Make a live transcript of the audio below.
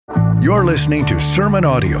You're listening to sermon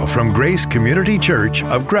audio from Grace Community Church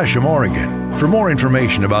of Gresham, Oregon. For more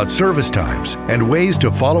information about service times and ways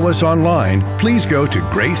to follow us online, please go to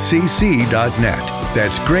gracecc.net.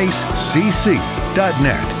 That's gracecc.net.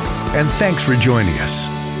 And thanks for joining us.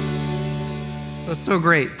 So it's so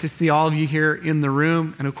great to see all of you here in the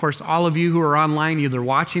room, and of course all of you who are online either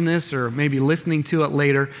watching this or maybe listening to it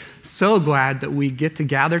later. So glad that we get to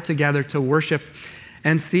gather together to worship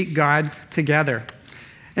and seek God together.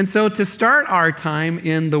 And so to start our time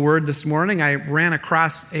in the Word this morning, I ran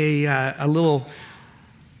across a little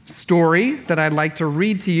story that I'd like to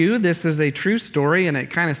read to you. This is a true story, and it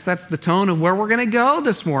kind of sets the tone of where we're going to go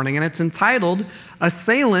this morning. And it's entitled,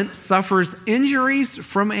 "Assailant Suffers Injuries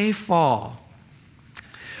from a Fall."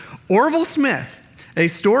 Orville Smith, a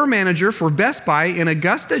store manager for Best Buy in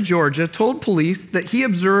Augusta, Georgia, told police that he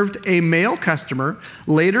observed a male customer,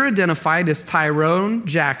 later identified as Tyrone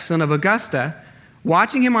Jackson of Augusta.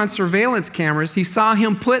 Watching him on surveillance cameras, he saw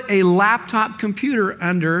him put a laptop computer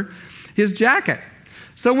under his jacket.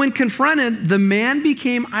 So when confronted, the man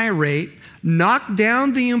became irate, knocked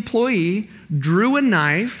down the employee, drew a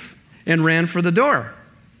knife, and ran for the door.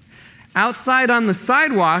 Outside on the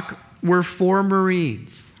sidewalk were 4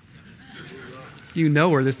 Marines. You know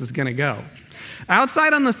where this is going to go.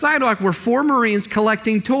 Outside on the sidewalk were 4 Marines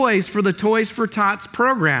collecting toys for the Toys for Tots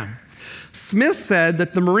program. Smith said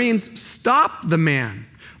that the Marines stopped the man,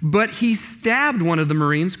 but he stabbed one of the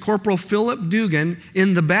Marines, Corporal Philip Dugan,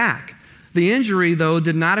 in the back. The injury, though,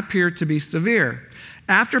 did not appear to be severe.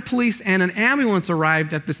 After police and an ambulance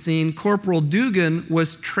arrived at the scene, Corporal Dugan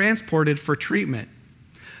was transported for treatment.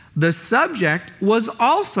 The subject was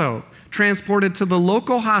also transported to the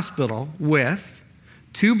local hospital with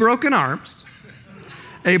 2 broken arms,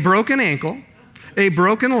 a broken ankle, a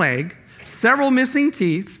broken leg, several missing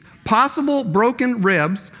teeth, possible broken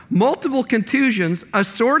ribs, multiple contusions,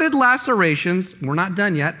 assorted lacerations, we're not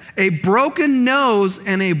done yet, a broken nose,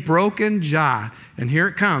 and a broken jaw. And here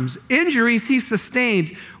it comes. Injuries he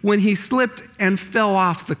sustained when he slipped and fell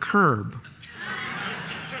off the curb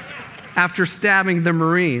after stabbing the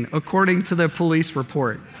Marine, according to the police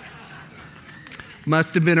report.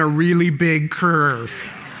 Must have been a really big curve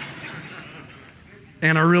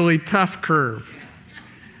and a really tough curve.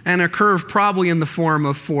 And a curve probably in the form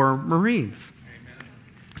of 4 Marines.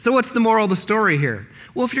 So what's the moral of the story here?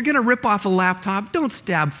 Well, if you're going to rip off a laptop, don't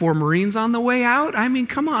stab 4 Marines on the way out. I mean,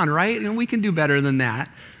 come on, right? And we can do better than that.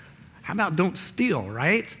 How about don't steal,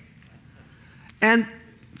 right? And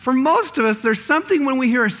for most of us, there's something when we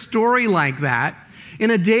hear a story like that, in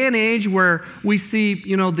a day and age where we see,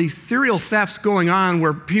 these serial thefts going on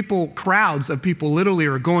where crowds of people literally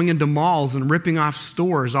are going into malls and ripping off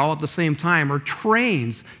stores all at the same time, or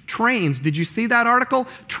trains, did you see that article?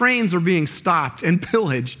 Trains are being stopped and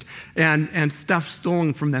pillaged and stuff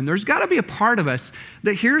stolen from them. There's got to be a part of us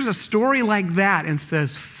that hears a story like that and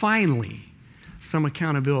says, finally, some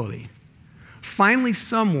accountability. Finally,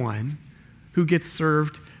 someone who gets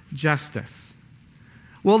served justice.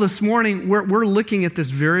 Well, this morning, we're looking at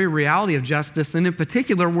this very reality of justice, and in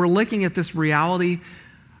particular, we're looking at this reality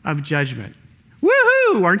of judgment.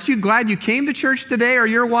 Woohoo! Aren't you glad you came to church today or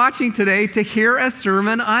you're watching today to hear a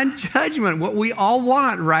sermon on judgment? What we all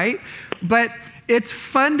want, right? But it's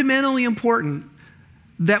fundamentally important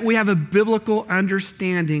that we have a biblical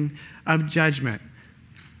understanding of judgment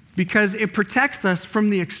because it protects us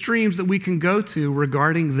from the extremes that we can go to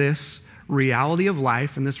regarding this reality of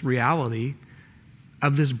life and this reality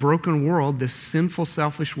of this broken world, this sinful,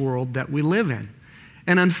 selfish world that we live in.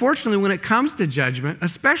 And unfortunately, when it comes to judgment,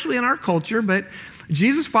 especially in our culture, but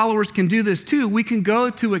Jesus followers can do this too, we can go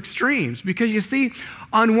to extremes. Because you see,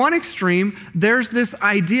 on one extreme, there's this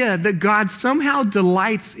idea that God somehow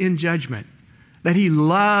delights in judgment, that he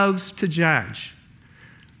loves to judge.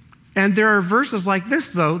 And there are verses like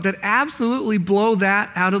this, though, that absolutely blow that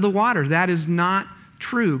out of the water. That is not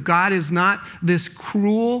true. God is not this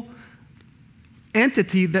cruel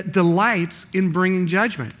entity that delights in bringing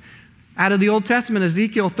judgment. Out of the Old Testament,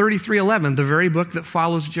 Ezekiel 33:11, the very book that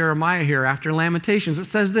follows Jeremiah here after Lamentations, it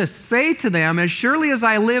says this, "Say to them, as surely as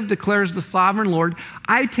I live, declares the sovereign Lord,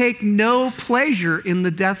 I take no pleasure in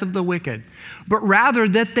the death of the wicked, but rather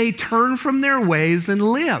that they turn from their ways and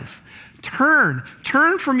live." Turn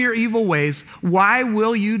from your evil ways. Why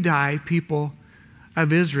will you die, people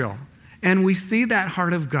of Israel? And we see that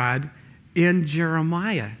heart of God in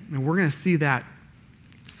Jeremiah. And we're going to see that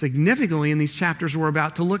significantly in these chapters we're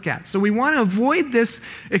about to look at. So we want to avoid this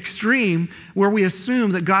extreme where we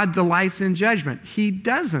assume that God delights in judgment. He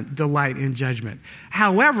doesn't delight in judgment.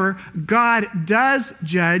 However, God does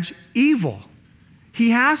judge evil.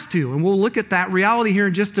 He has to, and we'll look at that reality here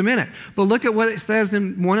in just a minute. But look at what it says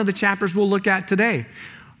in one of the chapters we'll look at today.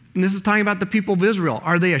 And this is talking about the people of Israel.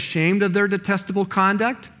 Are they ashamed of their detestable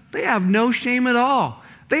conduct? They have no shame at all.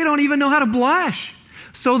 They don't even know how to blush.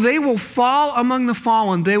 So they will fall among the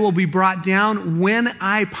fallen. They will be brought down when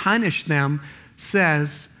I punish them,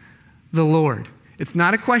 says the Lord. It's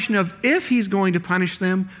not a question of if he's going to punish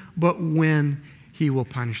them, but when he will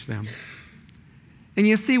punish them. And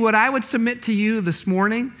you see, what I would submit to you this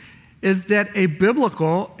morning is that a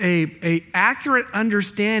biblical, a accurate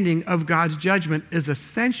understanding of God's judgment is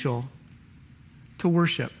essential to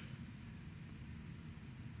worship.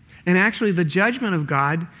 And actually, the judgment of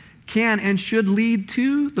God can and should lead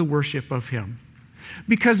to the worship of him.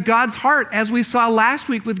 Because God's heart, as we saw last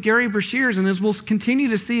week with Gary Breshears, and as we'll continue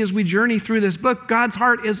to see as we journey through this book, God's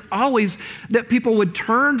heart is always that people would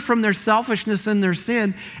turn from their selfishness and their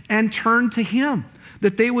sin and turn to him.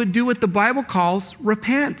 That they would do what the Bible calls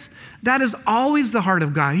repent. That is always the heart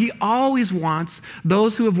of God. He always wants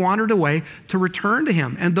those who have wandered away to return to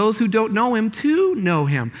him and those who don't know him to know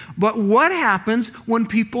him. But what happens when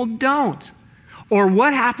people don't? Or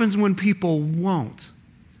what happens when people won't?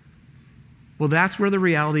 Well, that's where the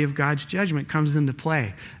reality of God's judgment comes into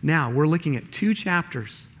play. Now, we're looking at 2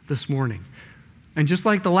 chapters this morning. And just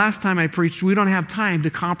like the last time I preached, we don't have time to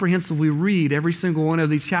comprehensively read every single one of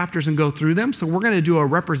these chapters and go through them. So we're going to do a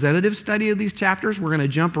representative study of these chapters. We're going to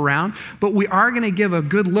jump around. But we are going to give a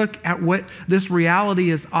good look at what this reality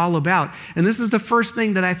is all about. And this is the first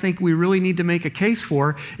thing that I think we really need to make a case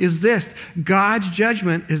for, is this: God's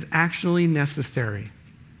judgment is actually necessary.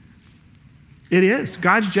 It is.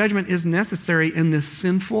 God's judgment is necessary in this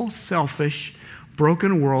sinful, selfish,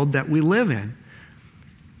 broken world that we live in.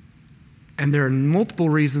 And there are multiple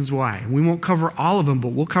reasons why. We won't cover all of them,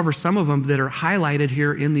 but we'll cover some of them that are highlighted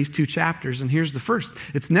here in these 2 chapters. And here's the first.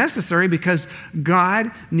 It's necessary because God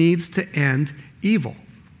needs to end evil.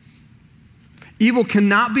 Evil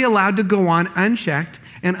cannot be allowed to go on unchecked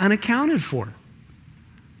and unaccounted for.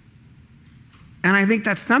 And I think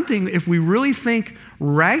that's something, if we really think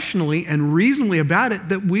rationally and reasonably about it,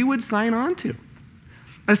 that we would sign on to.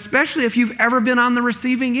 Especially if you've ever been on the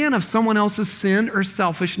receiving end of someone else's sin or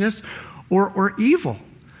selfishness or evil.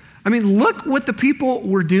 I mean, look what the people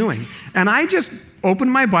were doing. And I just opened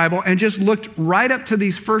my Bible and just looked right up to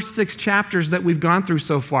these first 6 chapters that we've gone through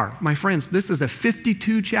so far. My friends, this is a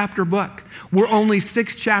 52-chapter book. We're only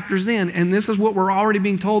 6 chapters in, and this is what we're already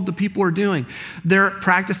being told the people are doing. They're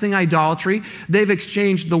practicing idolatry. They've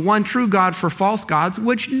exchanged the one true God for false gods,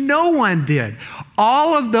 which no one did.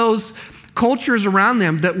 All of those cultures around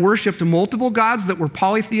them that worshiped multiple gods, that were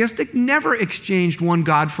polytheistic, never exchanged one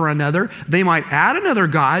god for another. They might add another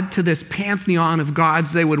god to this pantheon of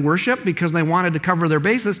gods they would worship because they wanted to cover their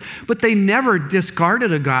bases, but they never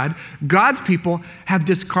discarded a god. God's people have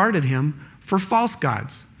discarded him for false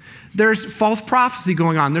gods. There's false prophecy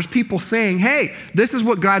going on. There's people saying, hey, this is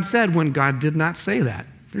what God said, when God did not say that.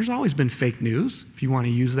 There's always been fake news, if you want to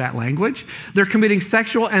use that language. They're committing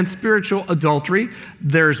sexual and spiritual adultery.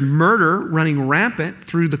 There's murder running rampant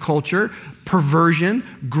through the culture, perversion,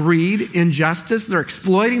 greed, injustice. They're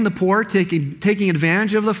exploiting the poor, taking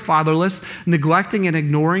advantage of the fatherless, neglecting and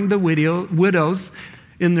ignoring the widows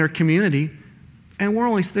in their community. And we're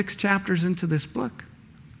only 6 chapters into this book.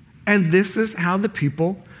 And this is how the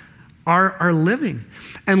people are living.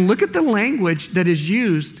 And look at the language that is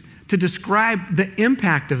used to describe the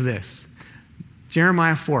impact of this.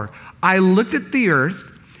 Jeremiah 4. I looked at the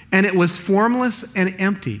earth, and it was formless and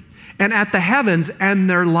empty, and at the heavens, and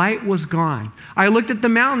their light was gone. I looked at the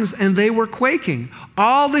mountains, and they were quaking.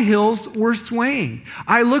 All the hills were swaying.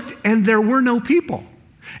 I looked, and there were no people.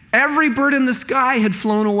 Every bird in the sky had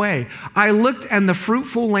flown away. I looked, and the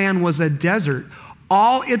fruitful land was a desert.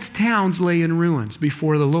 All its towns lay in ruins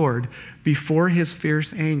before the Lord, before his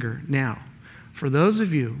fierce anger. Now, for those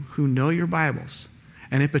of you who know your Bibles,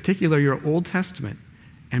 and in particular your Old Testament,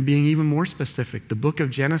 and being even more specific, the book of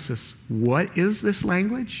Genesis, what is this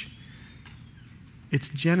language? It's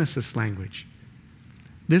Genesis language.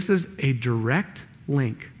 This is a direct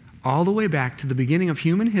link all the way back to the beginning of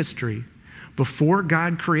human history, before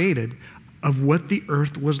God created, of what the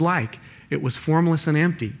earth was like. It was formless and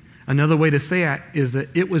empty. Another way to say it is that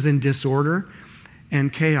it was in disorder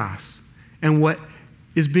and chaos. And what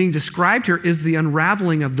is being described here is the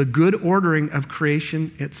unraveling of the good ordering of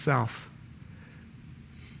creation itself.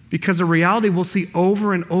 Because a reality we'll see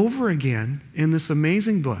over and over again in this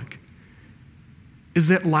amazing book is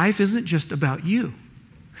that life isn't just about you.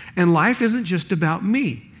 And life isn't just about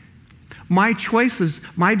me. My choices,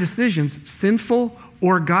 my decisions, sinful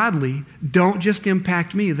or godly, don't just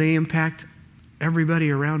impact me, they impact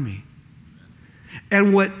everybody around me.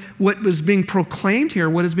 And what was being proclaimed here,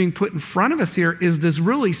 what is being put in front of us here, is this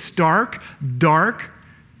really stark, dark,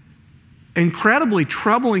 incredibly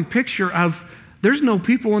troubling picture of there's no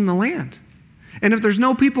people in the land. And if there's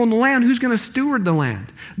no people in the land, who's going to steward the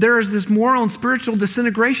land? There is this moral and spiritual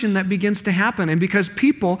disintegration that begins to happen. And because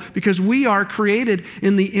we are created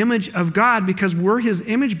in the image of God, because we're his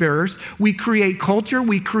image bearers, we create culture,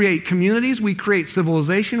 we create communities, we create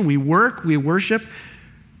civilization, we work, we worship.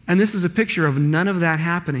 And this is a picture of none of that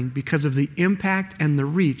happening because of the impact and the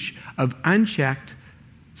reach of unchecked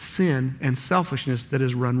sin and selfishness that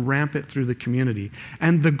has run rampant through the community.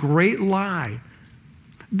 And the great lie,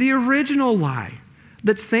 the original lie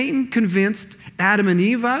that Satan convinced Adam and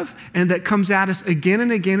Eve of, and that comes at us again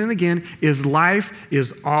and again and again, is life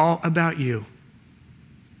is all about you.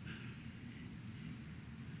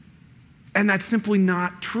 And that's simply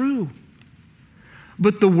not true.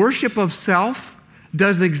 But the worship of self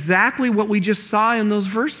does exactly what we just saw in those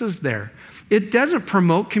verses there. It doesn't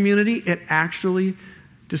promote community, it actually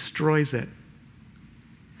destroys it.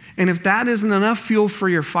 And if that isn't enough fuel for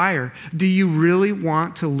your fire, do you really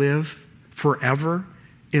want to live forever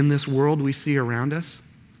in this world we see around us?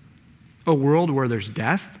 A world where there's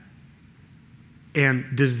death and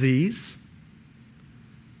disease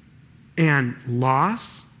and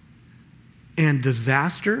loss and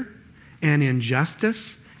disaster and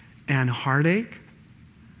injustice and heartache?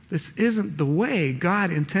 This isn't the way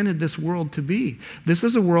God intended this world to be. This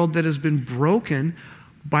is a world that has been broken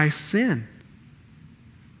by sin.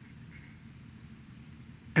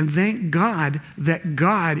 And thank God that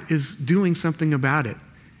God is doing something about it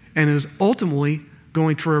and is ultimately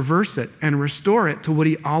going to reverse it and restore it to what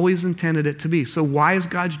he always intended it to be. So why is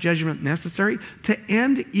God's judgment necessary? To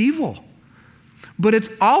end evil. But it's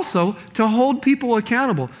also to hold people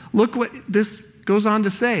accountable. Look what this goes on to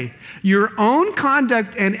say. Your own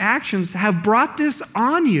conduct and actions have brought this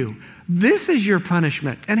on you. This is your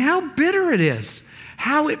punishment. And how bitter it is.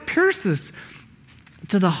 How it pierces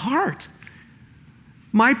to the heart.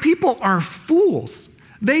 My people are fools.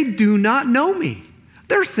 They do not know me.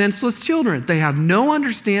 They're senseless children. They have no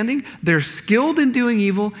understanding. They're skilled in doing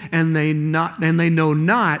evil, and they know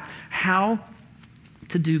not how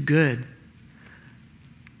to do good.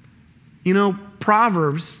 You know,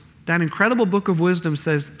 Proverbs, that incredible book of wisdom,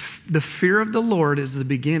 says the fear of the Lord is the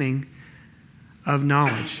beginning of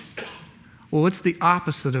knowledge. Well, what's the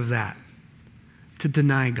opposite of that? To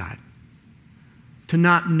deny God. To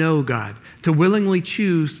not know God, to willingly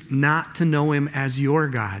choose not to know him as your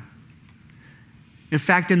God. In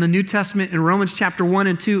fact, in the New Testament, in Romans chapter 1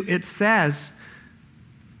 and 2, it says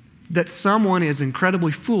that someone is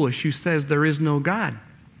incredibly foolish who says there is no God.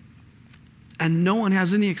 And no one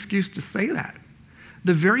has any excuse to say that.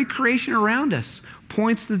 The very creation around us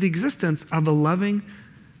points to the existence of a loving,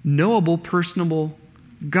 knowable, personable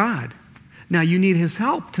God. Now, you need his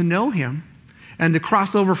help to know him and to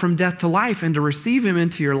cross over from death to life and to receive him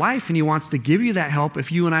into your life. And he wants to give you that help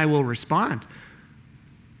if you and I will respond.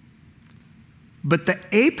 But the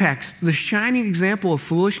apex, the shining example of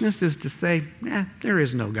foolishness is to say, there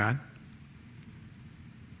is no God.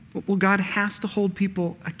 Well, God has to hold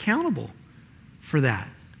people accountable for that.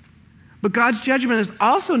 But God's judgment is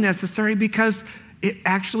also necessary because it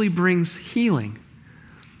actually brings healing.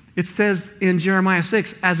 It says in Jeremiah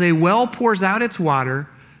 6, as a well pours out its water,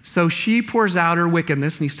 so she pours out her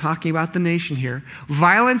wickedness, and he's talking about the nation here.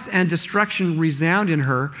 Violence and destruction resound in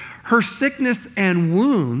her. Her sickness and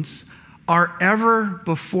wounds are ever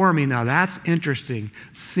before me. Now that's interesting.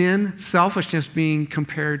 Sin, selfishness being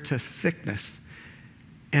compared to sickness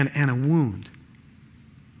and a wound.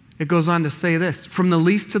 It goes on to say this, from the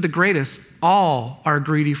least to the greatest, all are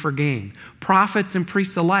greedy for gain. Prophets and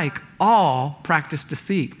priests alike, all practice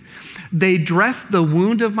deceit. They dress the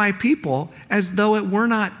wound of my people as though it were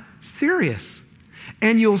not serious.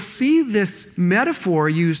 And you'll see this metaphor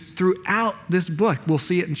used throughout this book. We'll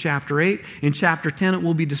see it in chapter 8. In chapter 10, it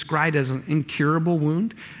will be described as an incurable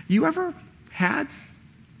wound. You ever had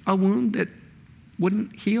a wound that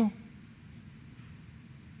wouldn't heal?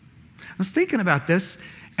 I was thinking about this,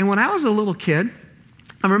 and when I was a little kid,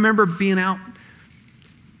 I remember being out,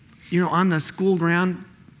 on the school ground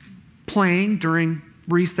playing during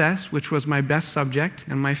recess, which was my best subject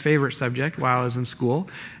and my favorite subject while I was in school.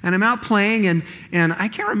 And I'm out playing, and I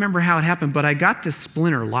can't remember how it happened, but I got this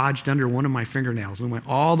splinter lodged under one of my fingernails and went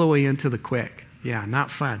all the way into the quick. Yeah, not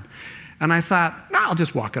fun. And I thought, I'll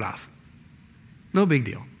just walk it off. No big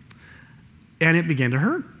deal. And it began to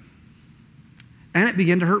hurt. And it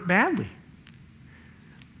began to hurt badly.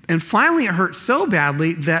 And finally it hurt so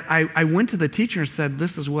badly that I went to the teacher and said,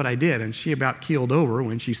 this is what I did. And she about keeled over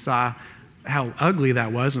when she saw how ugly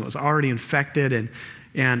that was, and it was already infected,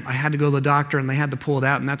 and I had to go to the doctor, and they had to pull it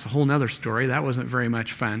out, and that's a whole nother story. That wasn't very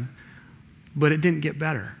much fun. But it didn't get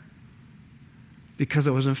better because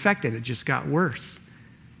it was infected. It just got worse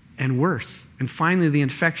and worse. And finally, the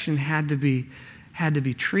infection had to be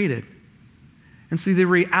treated. And see, the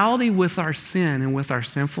reality with our sin and with our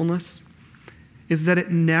sinfulness is that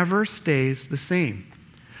it never stays the same.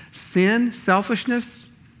 Sin,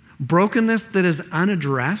 selfishness, brokenness that is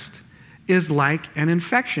unaddressed is like an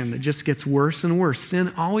infection that just gets worse and worse.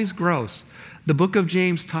 Sin always grows. The book of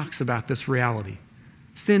James talks about this reality.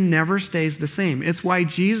 Sin never stays the same. It's why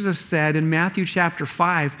Jesus said in Matthew chapter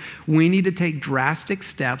 5, we need to take drastic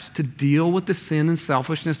steps to deal with the sin and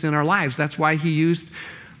selfishness in our lives. That's why he used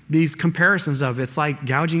these comparisons of it's like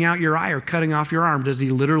gouging out your eye or cutting off your arm. Does he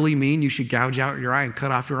literally mean you should gouge out your eye and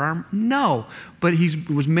cut off your arm? No. But he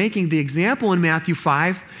was making the example in Matthew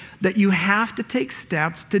 5 that you have to take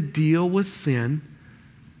steps to deal with sin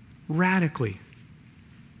radically.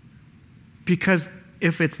 Because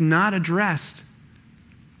if it's not addressed,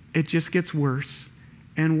 it just gets worse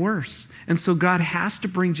and worse. And so God has to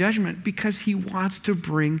bring judgment because he wants to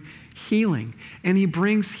bring healing. And he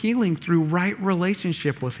brings healing through right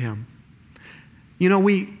relationship with him. You know,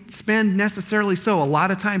 we spend necessarily a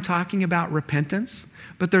lot of time talking about repentance,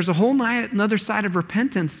 but there's a whole another side of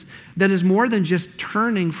repentance that is more than just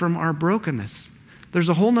turning from our brokenness. There's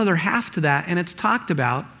a whole other half to that, and it's talked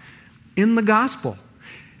about in the gospel.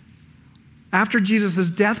 After Jesus'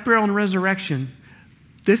 death, burial, and resurrection,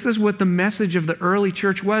 this is what the message of the early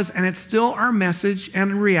church was, and it's still our message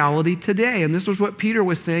and reality today. And this was what Peter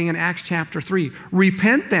was saying in Acts chapter 3.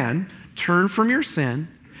 Repent then, turn from your sin,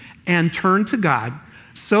 and turn to God,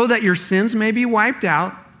 so that your sins may be wiped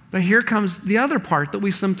out. But here comes the other part that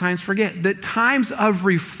we sometimes forget, that times of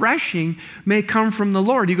refreshing may come from the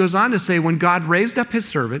Lord. He goes on to say, when God raised up his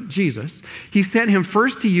servant, Jesus, he sent him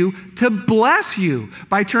first to you to bless you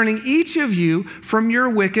by turning each of you from your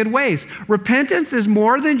wicked ways. Repentance is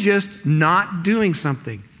more than just not doing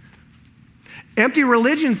something. Empty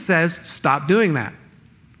religion says, stop doing that.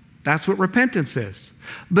 That's what repentance is.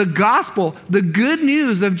 The gospel, the good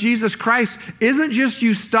news of Jesus Christ, isn't just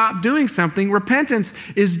you stop doing something. Repentance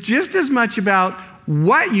is just as much about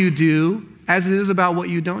what you do as it is about what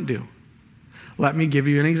you don't do. Let me give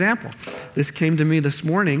you an example. This came to me this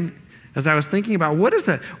morning as I was thinking about what is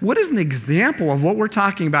an example of what we're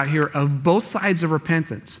talking about here of both sides of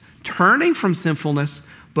repentance. Turning from sinfulness,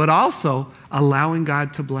 but also allowing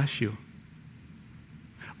God to bless you.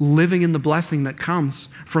 Living in the blessing that comes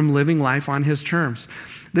from living life on his terms.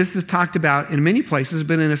 This is talked about in many places,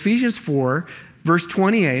 but in Ephesians 4, verse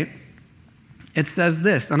 28, it says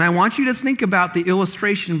this, and I want you to think about the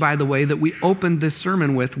illustration, by the way, that we opened this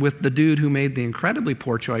sermon with the dude who made the incredibly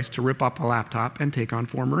poor choice to rip up a laptop and take on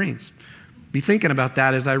 4 Marines. Be thinking about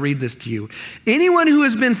that as I read this to you. Anyone who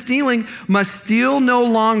has been stealing must steal no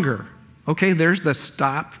longer. Okay, there's the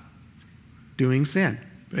stop doing sin.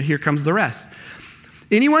 But here comes the rest.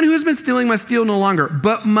 Anyone who has been stealing must steal no longer,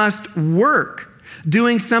 but must work,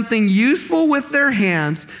 doing something useful with their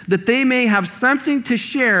hands, that they may have something to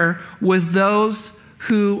share with those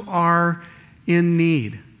who are in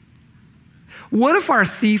need. What if our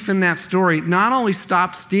thief in that story not only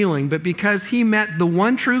stopped stealing, but because he met the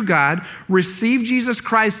one true God, received Jesus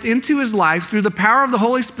Christ into his life through the power of the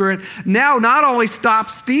Holy Spirit, now not only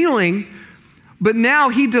stopped stealing, but now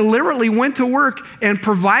he deliberately went to work and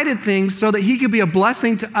provided things so that he could be a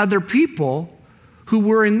blessing to other people who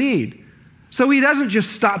were in need. So he doesn't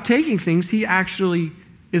just stop taking things, he actually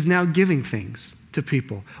is now giving things to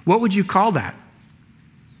people. What would you call that?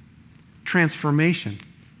 Transformation.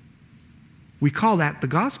 We call that the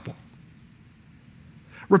gospel.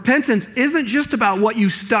 Repentance isn't just about what you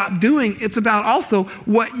stop doing, it's about also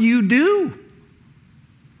what you do.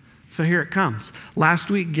 So here it comes. Last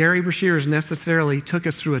week, Gary Brashears necessarily took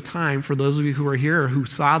us through a time, for those of you who are here or who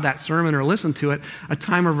saw that sermon or listened to it, a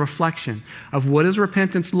time of reflection of what does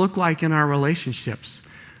repentance look like in our relationships.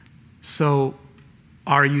 So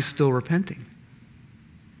are you still repenting?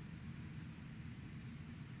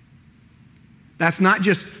 That's not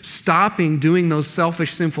just stopping doing those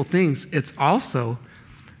selfish, sinful things. It's also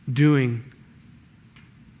doing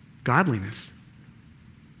godliness.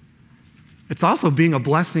 It's also being a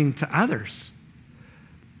blessing to others.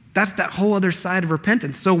 That's that whole other side of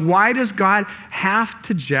repentance. So why does God have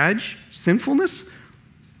to judge sinfulness?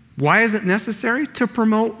 Why is it necessary? To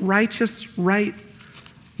promote righteous, right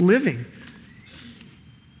living.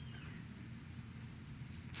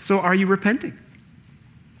 So are you repenting?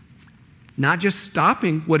 Not just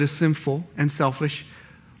stopping what is sinful and selfish,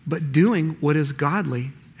 but doing what is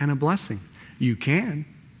godly and a blessing. You can.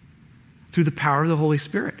 through the power of the Holy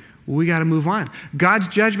Spirit. We got to move on. God's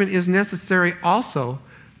judgment is necessary also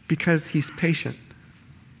because he's patient.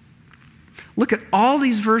 Look at all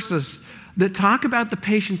these verses that talk about the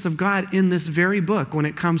patience of God in this very book when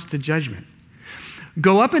it comes to judgment.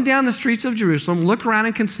 Go up and down the streets of Jerusalem, look around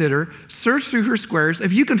and consider, search through her squares.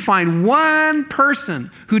 If you can find one person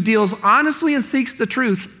who deals honestly and seeks the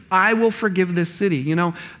truth, I will forgive this city. You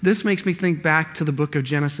know, this makes me think back to the book of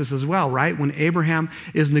Genesis as well, right? When Abraham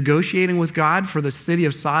is negotiating with God for the city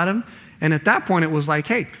of Sodom. And at that point, it was like,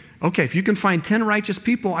 hey, okay, if you can find 10 righteous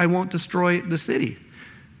people, I won't destroy the city.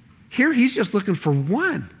 Here, he's just looking for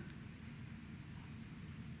one.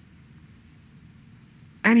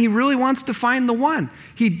 And he really wants to find the one.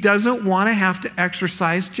 He doesn't want to have to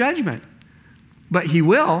exercise judgment, but he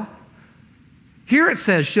will. Here it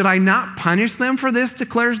says, should I not punish them for this,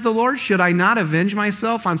 declares the Lord? Should I not avenge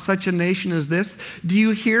myself on such a nation as this? Do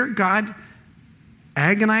you hear God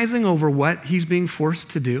agonizing over what he's being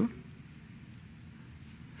forced to do?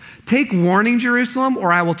 Take warning, Jerusalem,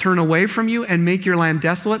 or I will turn away from you and make your land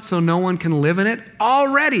desolate so no one can live in it.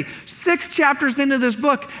 Already, 6 chapters into this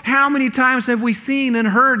book, how many times have we seen and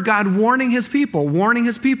heard God warning his people, warning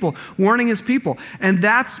his people, warning his people? And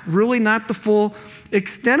that's really not the full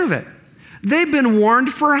extent of it. They've been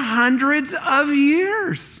warned for hundreds of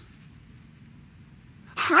years.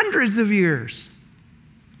 Hundreds of years.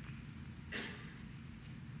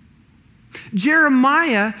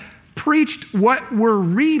 Jeremiah preached what we're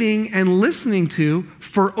reading and listening to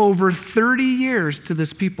for over 30 years to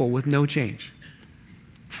this people with no change.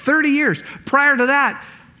 30 years. Prior to that,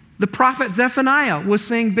 the prophet Zephaniah was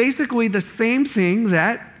saying basically the same thing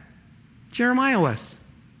that Jeremiah was.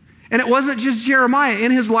 And it wasn't just Jeremiah.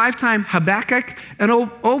 In his lifetime, Habakkuk and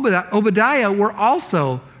Obadiah were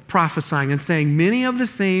also prophesying and saying many of the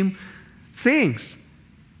same things.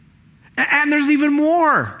 And there's even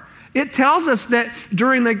more. It tells us that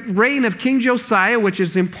during the reign of King Josiah, which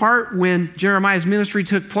is in part when Jeremiah's ministry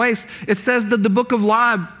took place, it says that the book of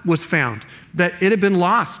law was found, that it had been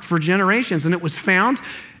lost for generations, and it was found,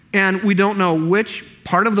 and we don't know which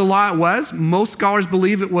part of the law it was. Most scholars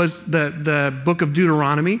believe it was the book of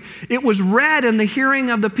Deuteronomy. It was read in the hearing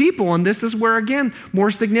of the people, and this is where, again,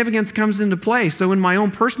 more significance comes into play. So in my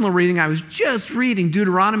own personal reading, I was just reading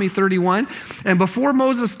Deuteronomy 31, and before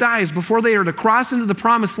Moses dies, before they are to cross into the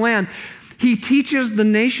promised land, he teaches the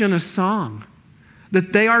nation a song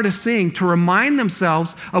that they are to sing to remind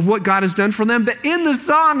themselves of what God has done for them. But in the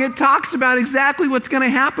song, it talks about exactly what's going to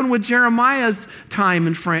happen with Jeremiah's time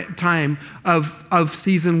of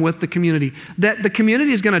season with the community. That the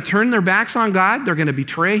community is going to turn their backs on God. They're going to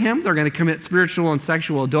betray him. They're going to commit spiritual and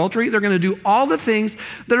sexual adultery. They're going to do all the things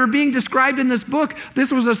that are being described in this book. This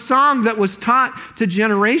was a song that was taught to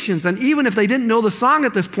generations. And even if they didn't know the song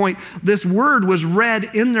at this point, this word was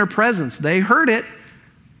read in their presence. They heard it.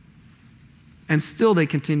 And still they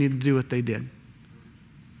continued to do what they did.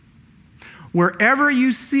 Wherever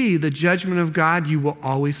you see the judgment of God, you will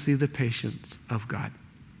always see the patience of God.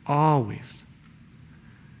 Always.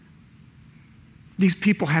 These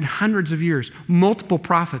people had hundreds of years, multiple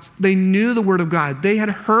prophets. They knew the word of God. They had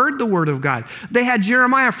heard the word of God. They had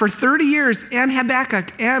Jeremiah for 30 years and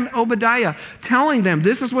Habakkuk and Obadiah telling them,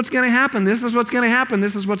 this is what's going to happen, this is what's going to happen,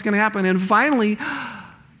 this is what's going to happen. And finally,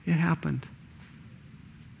 it happened.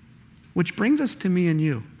 Which brings us to me and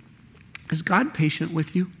you. Is God patient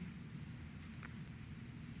with you?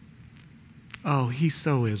 Oh, he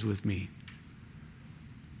so is with me.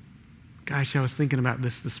 Gosh, I was thinking about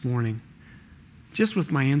this morning. Just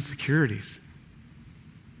with my insecurities.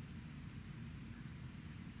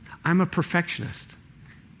 I'm a perfectionist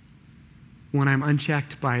when I'm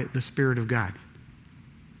unchecked by the Spirit of God.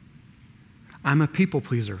 I'm a people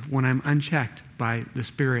pleaser when I'm unchecked by the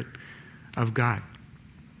Spirit of God.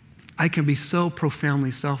 I can be so profoundly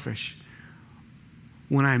selfish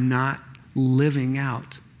when I'm not living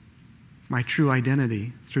out my true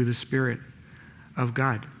identity through the Spirit of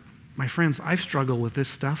God. My friends, I've struggled with this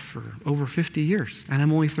stuff for over 50 years, and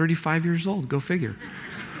I'm only 35 years old. Go figure.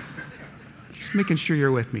 Just making sure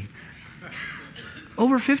you're with me.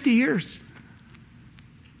 Over 50 years.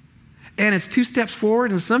 And it's 2 steps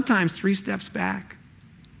forward and sometimes 3 steps back.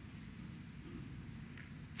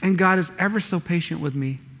 And God is ever so patient with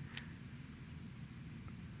me.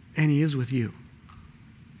 And he is with you.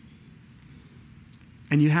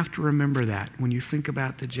 And you have to remember that when you think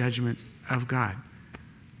about the judgment of God.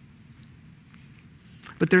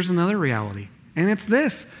 But there's another reality, and it's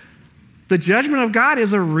this. The judgment of God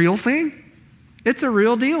is a real thing. It's a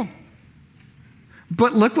real deal.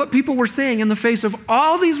 But look what people were saying in the face of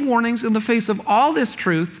all these warnings, in the face of all this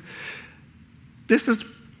truth. This is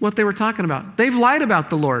what they were talking about. They've lied about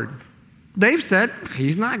the Lord. They've said,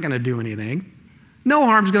 he's not going to do anything. No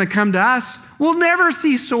harm's going to come to us. We'll never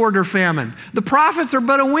see sword or famine. The prophets are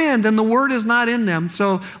but a wind, and the word is not in them.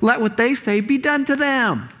 So let what they say be done to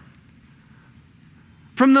them.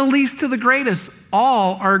 From the least to the greatest,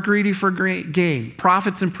 all are greedy for gain.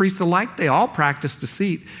 Prophets and priests alike, they all practice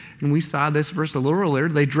deceit. And we saw this verse a little earlier.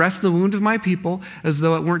 They dress the wound of my people as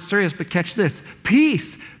though it weren't serious. But catch this.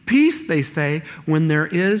 Peace, peace, they say, when there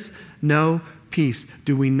is no peace.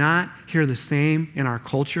 Do we not hear the same in our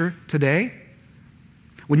culture today?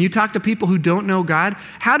 When you talk to people who don't know God,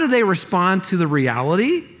 how do they respond to the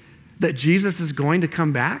reality that Jesus is going to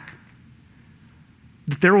come back?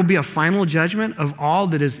 That there will be a final judgment of all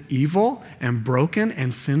that is evil and broken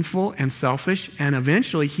and sinful and selfish, and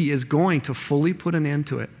eventually he is going to fully put an end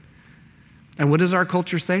to it. And what does our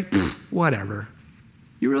culture say? Whatever.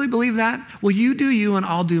 You really believe that? Well, you do you and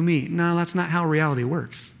I'll do me. No, that's not how reality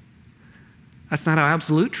works. That's not how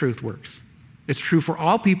absolute truth works. It's true for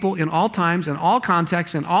all people in all times, in all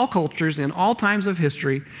contexts, in all cultures, in all times of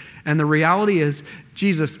history. And the reality is,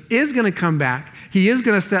 Jesus is going to come back. He is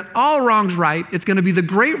going to set all wrongs right. It's going to be the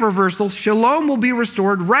great reversal. Shalom will be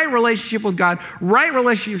restored. Right relationship with God, right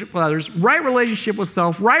relationship with others, right relationship with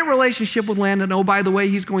self, right relationship with land. And oh, by the way,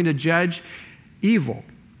 he's going to judge evil.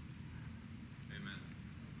 Amen.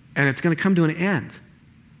 And it's going to come to an end.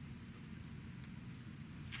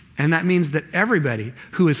 And that means that everybody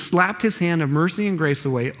who has slapped his hand of mercy and grace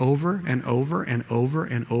away over and over and over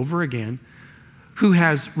and over again, who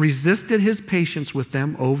has resisted his patience with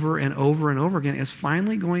them over and over and over again, is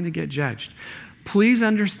finally going to get judged. Please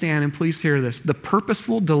understand and please hear this. The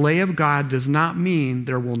purposeful delay of God does not mean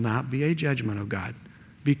there will not be a judgment of God,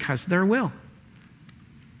 because there will.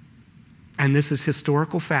 And this is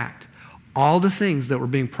historical fact. All the things that were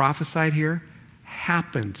being prophesied here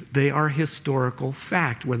happened. They are historical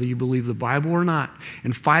fact, whether you believe the Bible or not.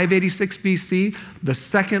 In 586 BC, the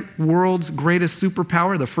second world's greatest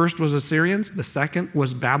superpower, the first was Assyrians, the second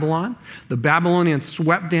was Babylon. The Babylonians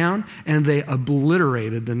swept down and they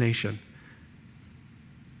obliterated the nation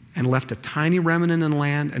and left a tiny remnant in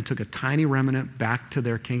land and took a tiny remnant back to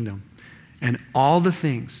their kingdom. And all the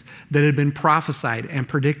things that had been prophesied and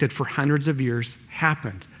predicted for hundreds of years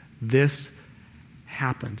happened. This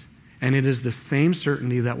happened. And it is the same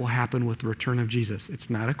certainty that will happen with the return of Jesus. It's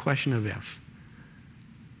not a question of if.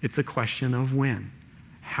 It's a question of when.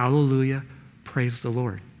 Hallelujah. Praise the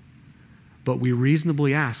Lord. But we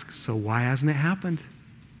reasonably ask, so why hasn't it happened?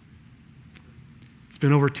 It's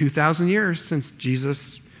been over 2,000 years since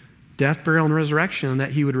Jesus' death, burial, and resurrection, and that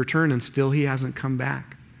he would return, and still he hasn't come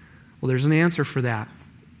back. Well, there's an answer for that.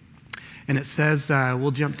 And it says, we'll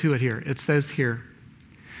jump to it here. It says here,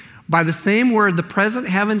 by the same word, the present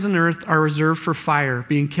heavens and earth are reserved for fire,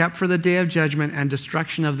 being kept for the day of judgment and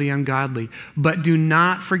destruction of the ungodly. But do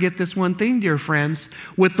not forget this one thing, dear friends.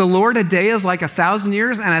 With the Lord, a day is like 1,000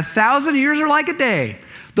 years, and 1,000 years are like a day.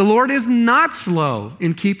 The Lord is not slow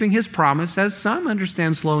in keeping his promise, as some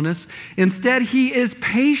understand slowness. Instead, he is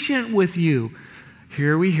patient with you.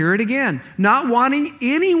 Here we hear it again. Not wanting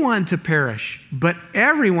anyone to perish, but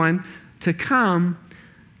everyone to come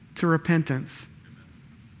to repentance.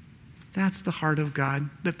 That's the heart of God,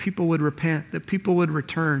 that people would repent, that people would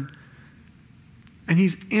return. And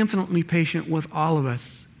he's infinitely patient with all of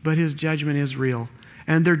us, but his judgment is real.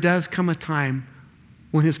 And there does come a time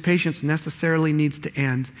when his patience necessarily needs to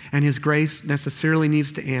end, and his grace necessarily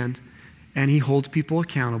needs to end, and he holds people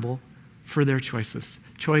accountable for their choices.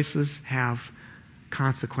 Choices have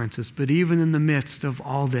consequences, but even in the midst of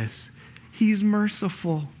all this, he's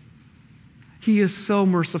merciful. He is so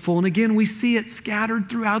merciful. And again, we see it scattered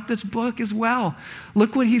throughout this book as well.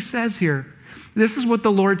 Look what he says here. This is what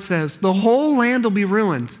the Lord says. The whole land will be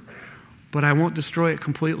ruined, but I won't destroy it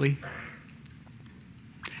completely.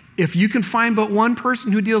 If you can find but one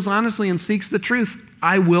person who deals honestly and seeks the truth,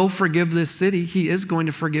 I will forgive this city. He is going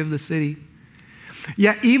to forgive the city.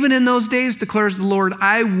 Yet even in those days, declares the Lord,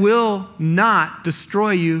 I will not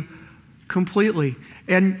destroy you completely.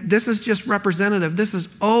 And this is just representative. This is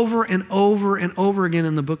over and over and over again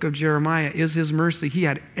in the book of Jeremiah is his mercy. He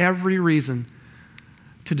had every reason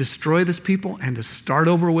to destroy this people and to start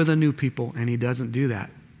over with a new people, and he doesn't do that.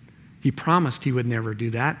 He promised he would never do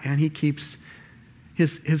that, and he keeps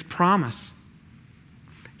his promise.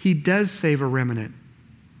 He does save a remnant.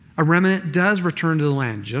 A remnant does return to the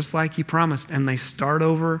land, just like he promised, and they start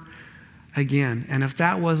over again. And if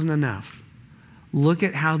that wasn't enough, look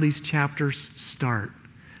at how these chapters start.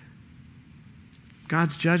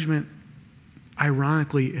 God's judgment,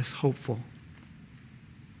 ironically, is hopeful.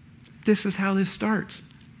 This is how this starts.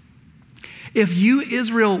 If you,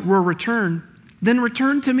 Israel, will return, then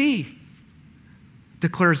return to me,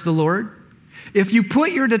 declares the Lord. If you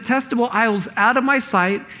put your detestable idols out of my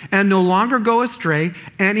sight and no longer go astray,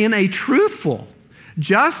 and in a truthful,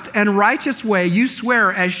 just and righteous way you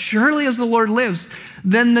swear, as surely as the Lord lives,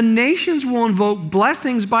 then the nations will invoke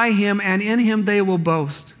blessings by him, and in him they will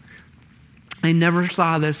boast. I never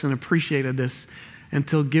saw this and appreciated this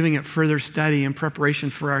until giving it further study in preparation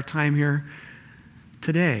for our time here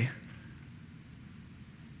today.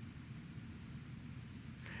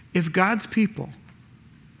 If God's people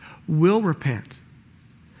will repent,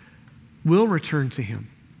 will return to him,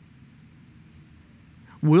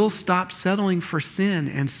 will stop settling for sin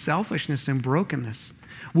and selfishness and brokenness,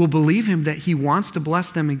 will believe him that he wants to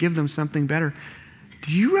bless them and give them something better.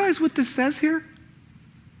 Do you realize what this says here?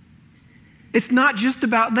 It's not just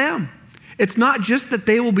about them. It's not just that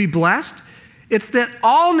they will be blessed. It's that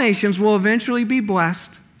all nations will eventually be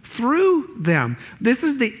blessed through them. This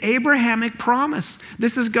is the Abrahamic promise.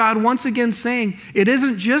 This is God once again saying, it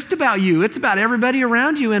isn't just about you. It's about everybody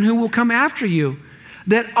around you and who will come after you.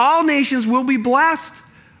 That all nations will be blessed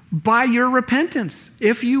by your repentance,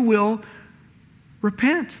 if you will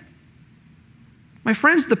repent. My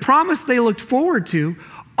friends, the promise they looked forward to,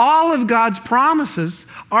 all of God's promises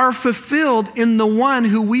are fulfilled in the one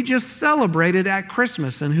who we just celebrated at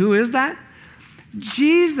Christmas. And who is that?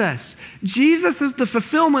 Jesus. Jesus is the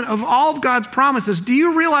fulfillment of all of God's promises. Do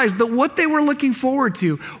you realize that what they were looking forward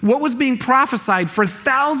to, what was being prophesied for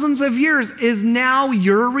thousands of years, is now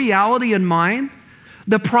your reality and mine?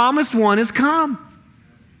 The promised one has come.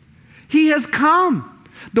 He has come.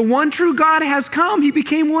 The one true God has come. He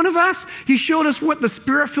became one of us. He showed us what the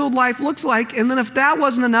Spirit-filled life looks like. And then if that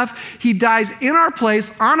wasn't enough, he dies in our place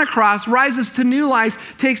on a cross, rises to new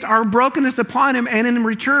life, takes our brokenness upon him, and in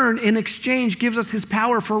return, in exchange, gives us his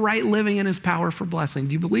power for right living and his power for blessing.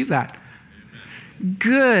 Do you believe that?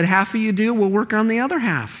 Good. Half of you do. We'll work on the other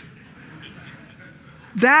half.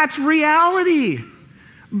 That's reality.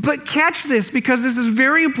 But catch this, because this is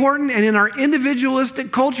very important, and in our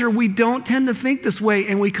individualistic culture, we don't tend to think this way,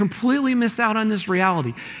 and we completely miss out on this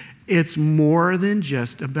reality. It's more than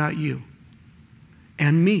just about you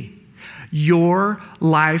and me. Your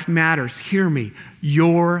life matters. Hear me.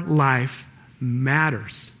 Your life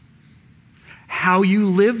matters. How you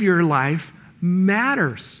live your life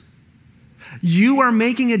matters. You are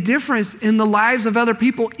making a difference in the lives of other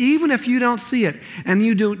people, even if you don't see it. And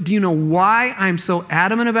do you know why I'm so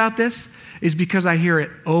adamant about this? Is because I hear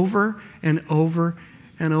it over and over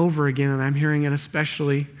and over again, and I'm hearing it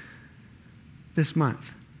especially this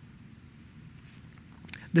month.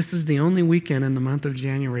 This is the only weekend in the month of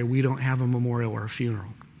January we don't have a memorial or a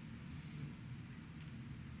funeral.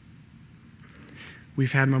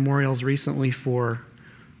 We've had memorials recently for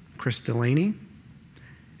Chris Delaney,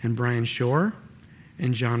 and Brian Shore,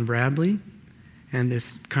 and John Bradley. And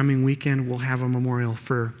this coming weekend, we'll have a memorial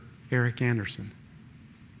for Eric Anderson.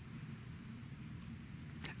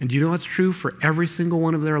 And do you know what's true for every single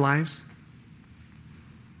one of their lives?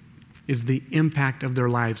 Is the impact of their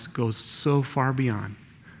lives goes so far beyond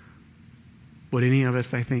what any of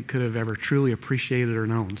us, I think, could have ever truly appreciated or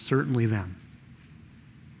known, certainly them.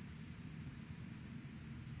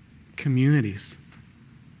 Communities.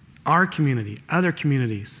 Our community, other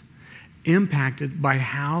communities, impacted by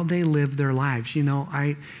how they live their lives. You know,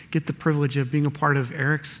 I get the privilege of being a part of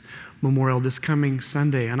Eric's memorial this coming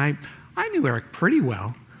Sunday, and I knew Eric pretty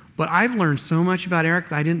well, but I've learned so much about Eric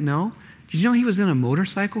that I didn't know. Did you know he was in a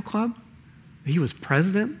motorcycle club? He was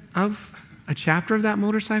president of a chapter of that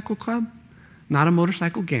motorcycle club? Not a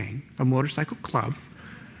motorcycle gang, a motorcycle club.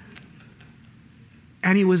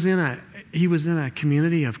 And he was in a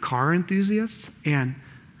community of car enthusiasts, and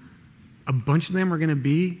a bunch of them are going to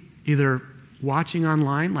be either watching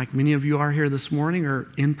online, like many of you are here this morning, or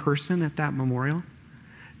in person at that memorial.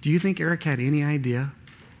 Do you think Eric had any idea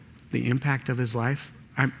the impact of his life?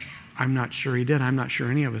 I'm not sure he did. I'm not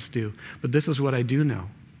sure any of us do. But this is what I do know.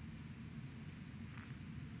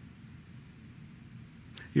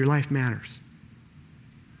 Your life matters.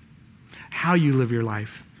 How you live your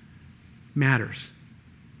life matters.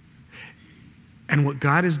 And what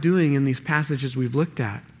God is doing in these passages we've looked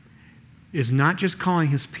at is not just calling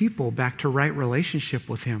his people back to right relationship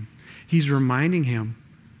with him. He's reminding him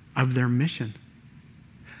of their mission.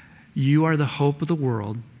 You are the hope of the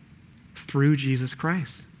world through Jesus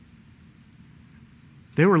Christ.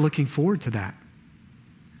 They were looking forward to that.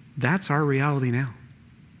 That's our reality now.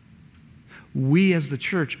 We as the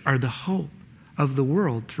church are the hope of the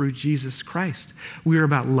world through Jesus Christ. We are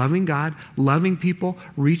about loving God, loving people,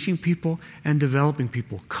 reaching people, and developing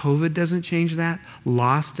people. COVID doesn't change that.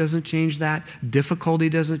 Loss doesn't change that. Difficulty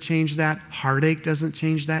doesn't change that. Heartache doesn't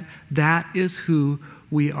change that. That is who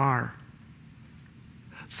we are.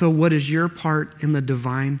 So what is your part in the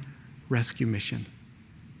divine rescue mission?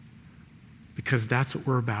 Because that's what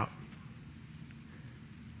we're about.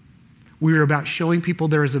 We are about showing people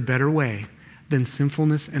there is a better way than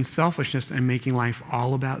sinfulness and selfishness and making life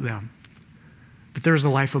all about them. That there's a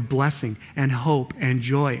life of blessing and hope and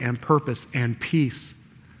joy and purpose and peace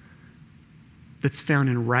that's found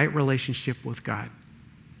in right relationship with God.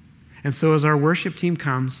 And so as our worship team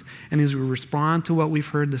comes and as we respond to what we've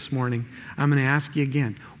heard this morning, I'm going to ask you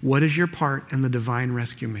again, what is your part in the divine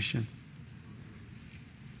rescue mission?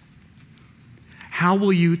 How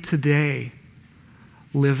will you today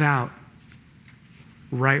live out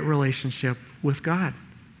right relationship with God?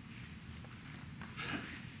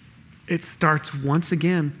 It starts once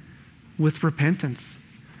again with repentance.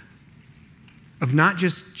 Of not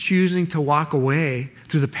just choosing to walk away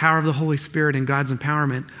through the power of the Holy Spirit and God's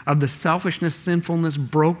empowerment of the selfishness, sinfulness,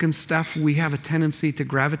 broken stuff we have a tendency to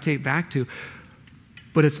gravitate back to,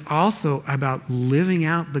 but it's also about living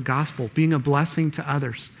out the gospel, being a blessing to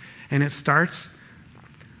others. And it starts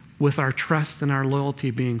with our trust and our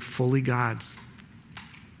loyalty being fully God's.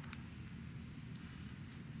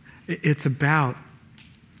 It's about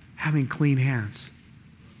having clean hands,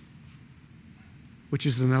 which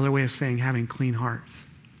is another way of saying having clean hearts,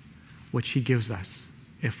 which he gives us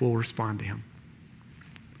if we'll respond to him.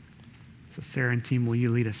 So Sarah and team, will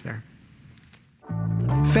you lead us there?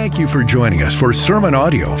 Thank you for joining us for sermon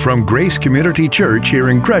audio from Grace Community Church here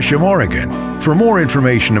in Gresham, Oregon. For more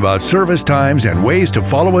information about service times and ways to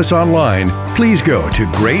follow us online, please go to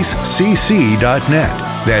gracecc.net.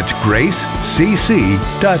 That's gracecc.net.